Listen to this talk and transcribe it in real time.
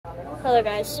Hello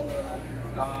guys.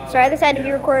 Sorry, I decided to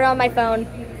be recorded on my phone.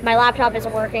 My laptop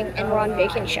isn't working and we're on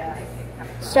vacation.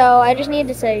 So I just need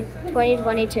to say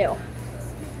 2022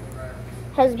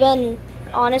 has been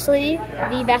honestly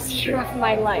the best year of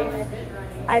my life.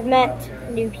 I've met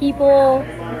new people,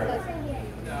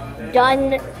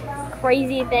 done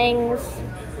crazy things,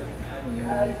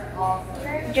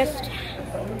 just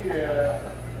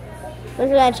this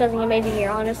is just an amazing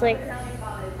year, honestly.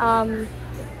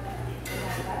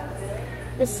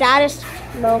 The saddest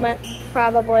moment,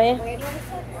 probably,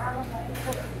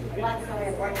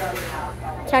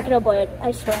 Technoblade,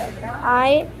 I swear.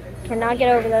 I cannot get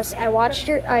over this. I watched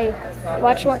your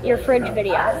fridge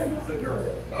video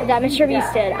that Mr.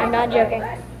 Beast did. I'm not joking.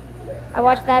 I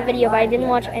watched that video, but I didn't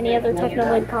watch any other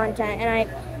Technoblade content, and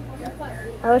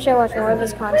I wish I watched more of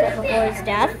his content before his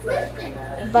death.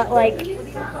 But like,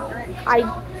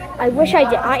 I wish I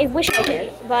did. I wish I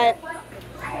did, but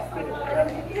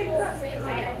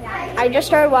I just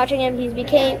started watching him.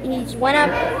 He's went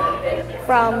up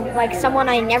from like someone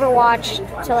I never watched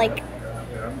to like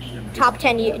top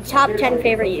 10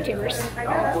 favorite YouTubers.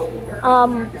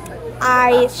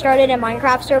 I started a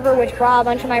Minecraft server which brought a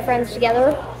bunch of my friends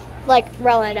together. Like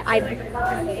Relin,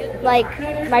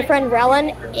 my friend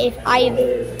Relin, if I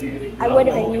would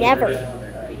have never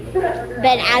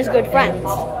been as good friends.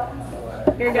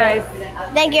 Here, guys.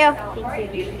 Thank you.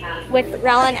 With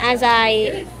Relin as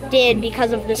I did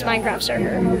because of this Minecraft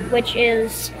server, which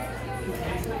is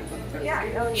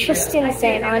just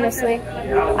insane, honestly.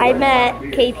 I met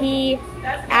KP,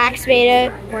 Axe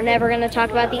Beta. We're never gonna talk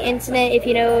about the incident. If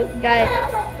you know, guys,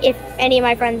 if any of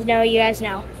my friends know, you guys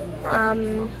know.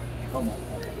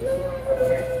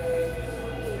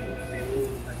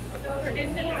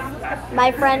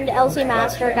 My friend Elsie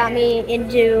Master got me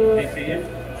into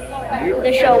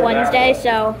the show Wednesday,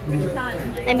 so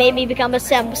it made me become a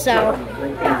simp. So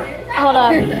hold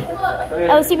up,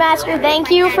 Elsie Master, thank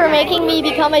you for making me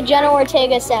become a Jenna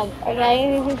Ortega simp.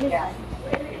 Okay.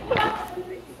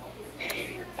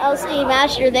 Elsie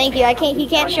Master, thank you. He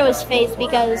can't show his face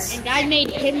because. And I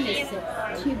made him the simp,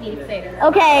 to be fair.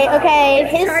 Okay.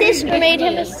 His sister made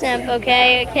him a simp.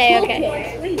 Okay.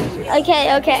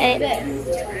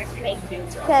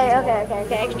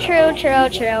 True.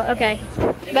 Okay.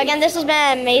 But again, this has been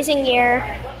an amazing year.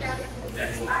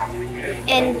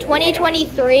 And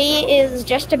 2023 is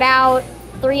just about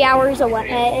 3 hours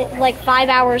away, like 5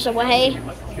 hours away.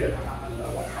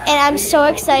 And I'm so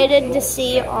excited to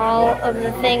see all of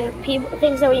the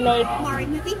things that we make. Mario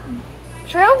movie?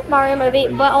 True, Mario movie,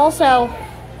 but also,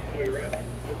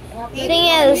 the thing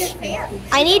is,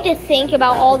 I need to think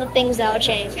about all the things that will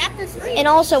change, and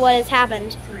also what has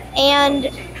happened. And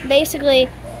basically,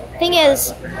 thing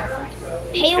is,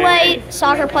 Pele,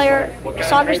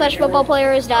 soccer/football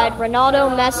player has died. Ronaldo,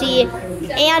 Messi,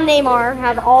 and Neymar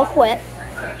have all quit.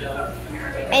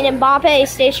 And Mbappe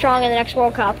stays strong in the next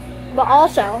World Cup. But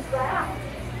also,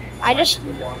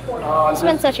 it's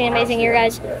been such an amazing year,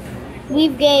 guys.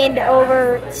 We've gained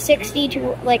over 60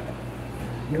 to like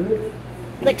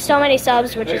so many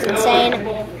subs, which is insane.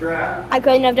 I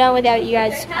couldn't have done without you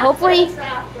guys. Hopefully,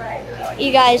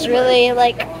 you guys really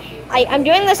like. I'm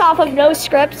doing this off of no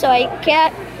script, so I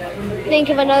can't think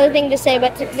of another thing to say.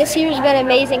 But this year's been an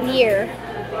amazing year.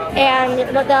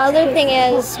 But the other thing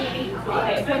is,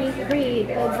 23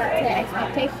 goes up to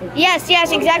expectations. Yes,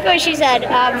 exactly what she said.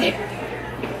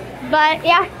 But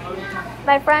yeah,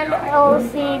 my friend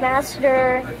LC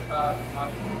Master.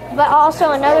 But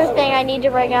also another thing I need to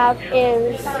bring up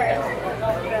is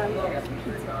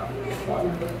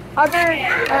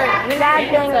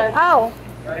Oh,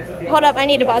 hold up! I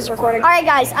need to pause the recording. All right,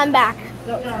 guys, I'm back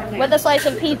with a slice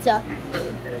of pizza.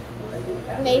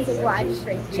 Amazing live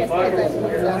stream just for the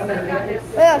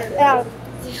pizza. Yeah.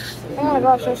 Oh my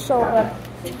gosh, that's so good.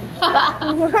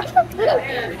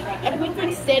 Everyone's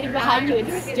like standing behind you and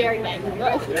staring at you.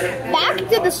 Back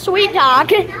to the sweet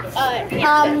talk. Eco.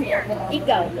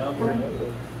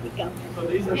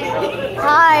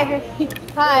 Hi.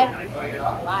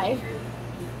 Bye.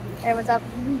 Hey, what's up?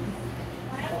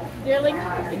 You're like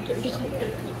this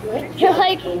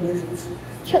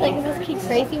kid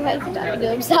crazy when he's talking to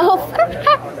himself.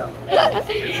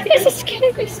 This is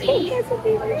gonna be so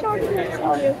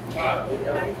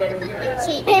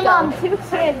Hey mom, 2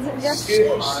 kids just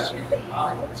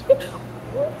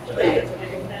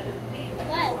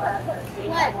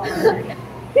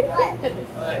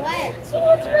What?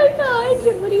 Someone's right behind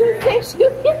you. What do you think?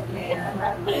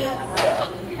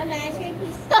 Imagine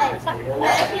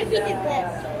if he did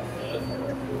this.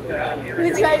 He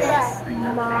was right back.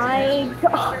 My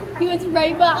God. He was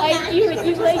right behind you and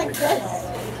you like this.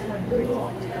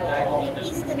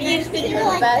 me speaking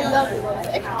of bad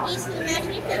music.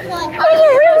 That was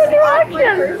a real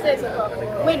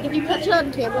reaction. Wait, did you put it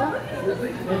on camera?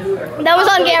 That was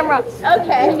on camera.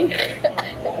 Okay.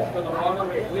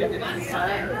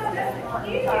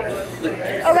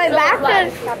 Okay,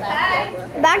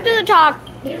 back to the talk.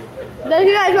 Thank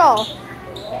you guys all.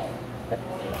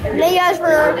 Thank you guys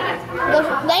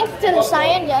thanks to the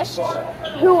scientists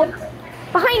who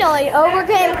finally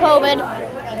overcame COVID.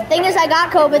 Thing is, I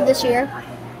got COVID this year.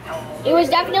 It was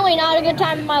definitely not a good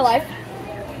time in my life.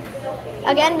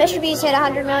 Again, Mr. Beast hit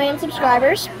 100 million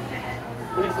subscribers.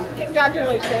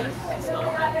 Congratulations.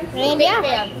 And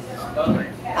yeah,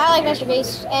 I like Mr.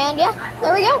 Beast. And yeah,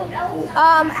 there we go.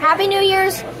 Happy New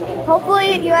Year's.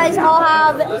 Hopefully you guys all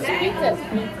have...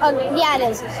 yeah, it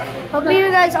is. Hopefully you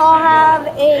guys all have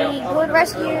a good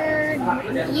rest of your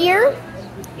year.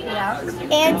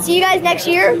 And see you guys next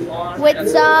year with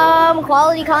some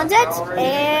quality content.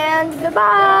 And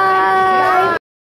goodbye.